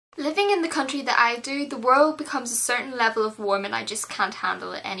Living in the country that I do, the world becomes a certain level of warm and I just can't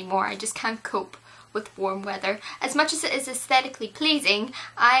handle it anymore. I just can't cope with warm weather. As much as it is aesthetically pleasing,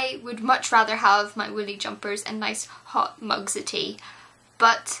 I would much rather have my woolly jumpers and nice hot mugs of tea.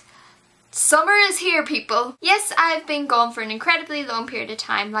 But summer is here, people! Yes, I've been gone for an incredibly long period of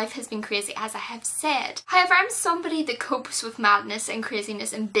time. Life has been crazy, as I have said. However, I'm somebody that copes with madness and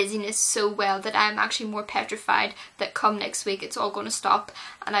craziness and busyness so well that I'm actually more petrified that come next week it's all going to stop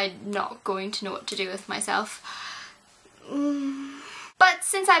and I'm not going to know what to do with myself. But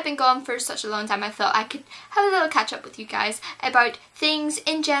since I've been gone for such a long time, I thought I could have a little catch up with you guys about things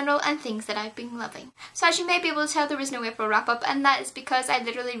in general and things that I've been loving. So as you may be able to tell, there was no April wrap up, and that is because I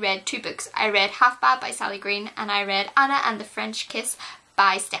literally read 2 books. I read Half Bad by Sally Green and I read Anna and the French Kiss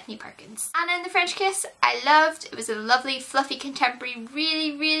by Stephanie Perkins. Anna and the French Kiss I loved. It was a lovely fluffy contemporary,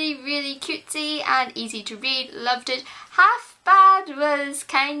 really cutesy and easy to read. Loved it. Half Bad was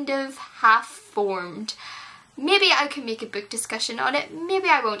kind of half formed. Maybe I could make a book discussion on it, maybe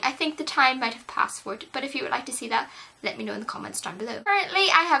I won't. I think the time might have passed for it, but if you would like to see that, let me know in the comments down below. Currently,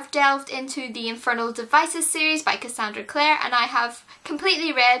 I have delved into the Infernal Devices series by Cassandra Clare, and I have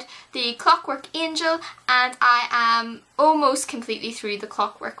completely read The Clockwork Angel, and I am almost completely through The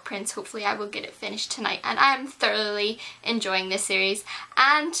Clockwork Prince. Hopefully I will get it finished tonight, and I am thoroughly enjoying this series.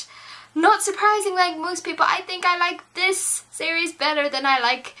 And not surprising, like most people, I think I like this series better than I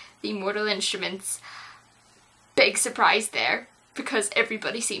like The Mortal Instruments. Big surprise there, because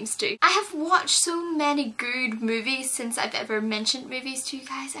everybody seems to. I have watched so many good movies since I've ever mentioned movies to you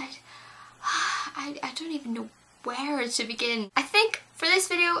guys. I don't even know where to begin. I think for this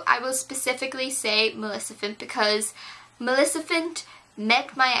video I will specifically say Maleficent, because Maleficent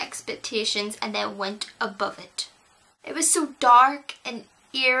met my expectations and then went above it. It was so dark and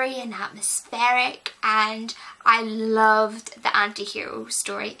eerie and atmospheric, and I loved the anti-hero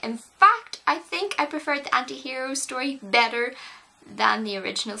story. In fact, I think I preferred the anti-hero story better than the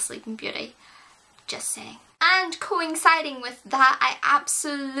original Sleeping Beauty. Just saying. And coinciding with that, I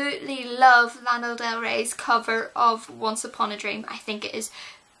absolutely love Lana Del Rey's cover of Once Upon a Dream. I think it is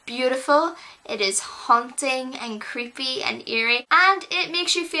beautiful, it is haunting and creepy and eerie, and it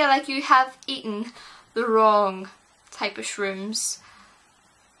makes you feel like you have eaten the wrong type of shrooms.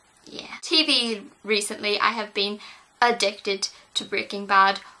 Yeah. TV recently, I have been addicted to Breaking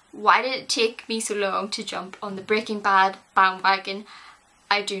Bad. Why did it take me so long to jump on the Breaking Bad bandwagon?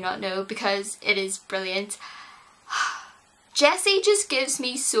 I do not know, because it is brilliant. Jesse just gives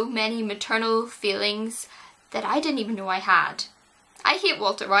me so many maternal feelings that I didn't even know I had. I hate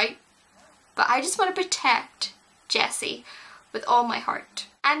Walter White, but I just want to protect Jesse with all my heart.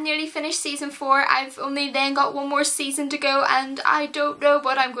 I'm nearly finished season 4, I've only then got 1 more season to go, and I don't know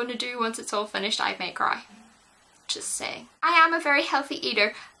what I'm going to do once it's all finished. I may cry. Just saying. I am a very healthy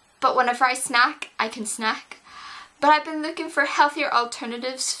eater, but whenever I snack, I can snack. But I've been looking for healthier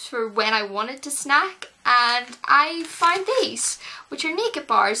alternatives for when I wanted to snack, and I found these, which are Naked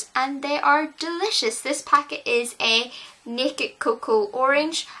bars, and they are delicious. This packet is a Naked Cocoa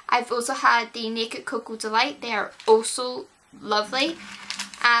Orange. I've also had the Naked Cocoa Delight. They are also lovely.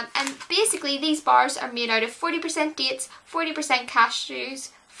 And basically these bars are made out of 40% dates, 40% cashews,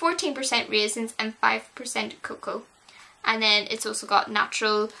 14% raisins and 5% cocoa. And then it's also got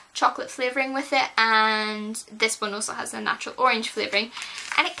natural chocolate flavouring with it, and this one also has a natural orange flavouring.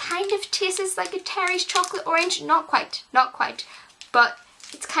 And it kind of tastes like a Terry's chocolate orange. Not quite, but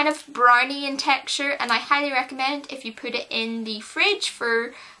it's kind of brownie in texture, and I highly recommend if you put it in the fridge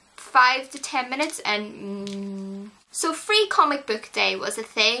for 5 to 10 minutes and So Free Comic Book Day was a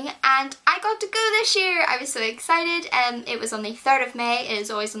thing, and I got to go this year. I was so excited. It was on the 3rd of May. It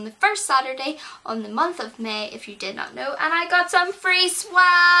is always on the first Saturday on the month of May, if you did not know, and I got some free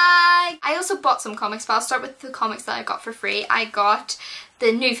swag! I also bought some comics, but I'll start with the comics that I got for free. I got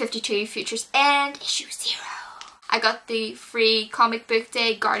the New 52 Futures End issue 0. I got the Free Comic Book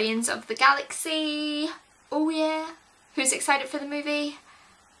Day Guardians of the Galaxy. Oh yeah. Who's excited for the movie?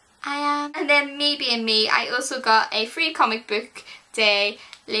 I am. And then me being me, I also got a Free Comic Book Day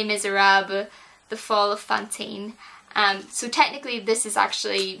Les Miserables, The Fall of Fantine. So technically this is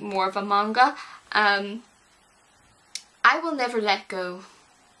actually more of a manga. I will never let go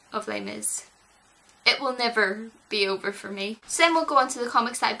of Les Mis. It will never be over for me. So then we'll go on to the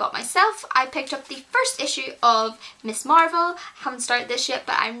comics that I bought myself. I picked up the first issue of Miss Marvel. Haven't started this yet,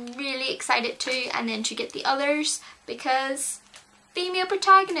 but I'm really excited to, and then to get the others, because female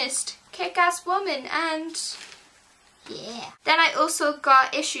protagonist, kick-ass woman, and yeah. Then I also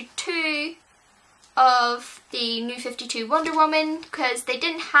got issue 2 of the New 52 Wonder Woman, because they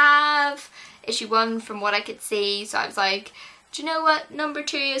didn't have issue 1 from what I could see, so I was like, do you know what, number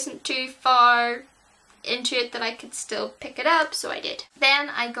 2 isn't too far into it that I could still pick it up, so I did. Then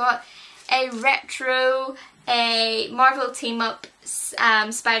I got a retro, a Marvel team up,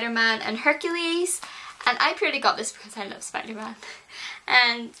 Spider-Man and Hercules, and I purely got this because I love Spider-Man.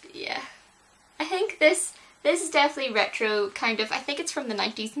 And yeah, I think this is definitely retro, kind of. I think it's from the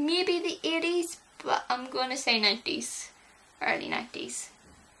 90s, maybe the 80s, but I'm going to say 90s, early 90s,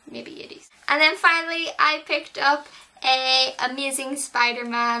 maybe 80s. And then finally I picked up a Amazing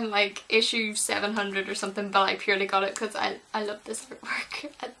Spider-Man, like issue 700 or something, but I purely got it because I love this artwork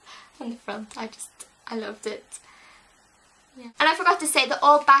on the front. I loved it. Yeah. And I forgot to say that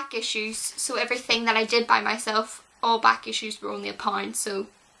all back issues, so everything that I did by myself, all back issues were only £1, so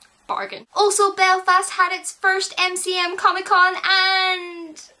bargain. Also, Belfast had its first MCM Comic Con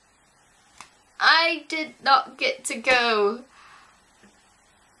and I did not get to go.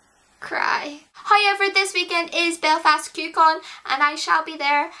 Cry. However, this weekend is Belfast QCon and I shall be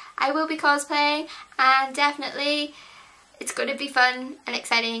there. I will be cosplaying and definitely it's going to be fun and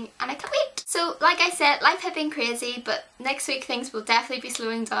exciting and I can't wait. So like I said, life had been crazy, but next week things will definitely be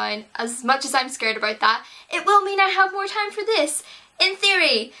slowing down. As much as I'm scared about that, it will mean I have more time for this. In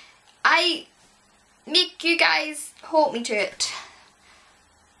theory, I make you guys hold me to it.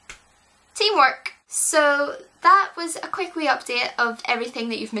 Teamwork. So that was a quick wee update of everything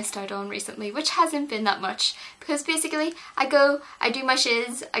that you've missed out on recently, which hasn't been that much, because basically I go, I do my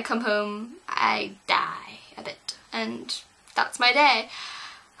shiz, I come home, I die a bit, and that's my day.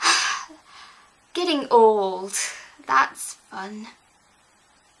 Getting old, that's fun.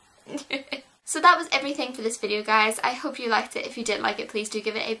 So that was everything for this video, guys. I hope you liked it. If you did like it, please do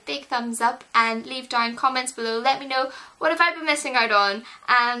give it a big thumbs up and leave down comments below. Let me know, what have I been missing out on,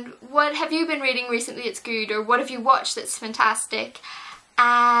 and what have you been reading recently that's good, or what have you watched that's fantastic.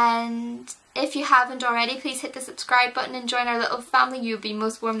 And if you haven't already, please hit the subscribe button and join our little family. You'll be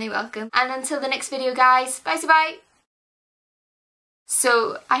most warmly welcome. And until the next video, guys, bye.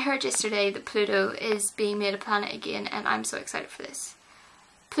 So I heard yesterday that Pluto is being made a planet again, and I'm so excited for this.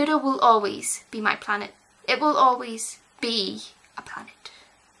 Pluto will always be my planet. It will always be a planet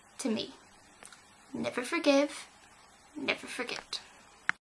to me. Never forgive, never forget.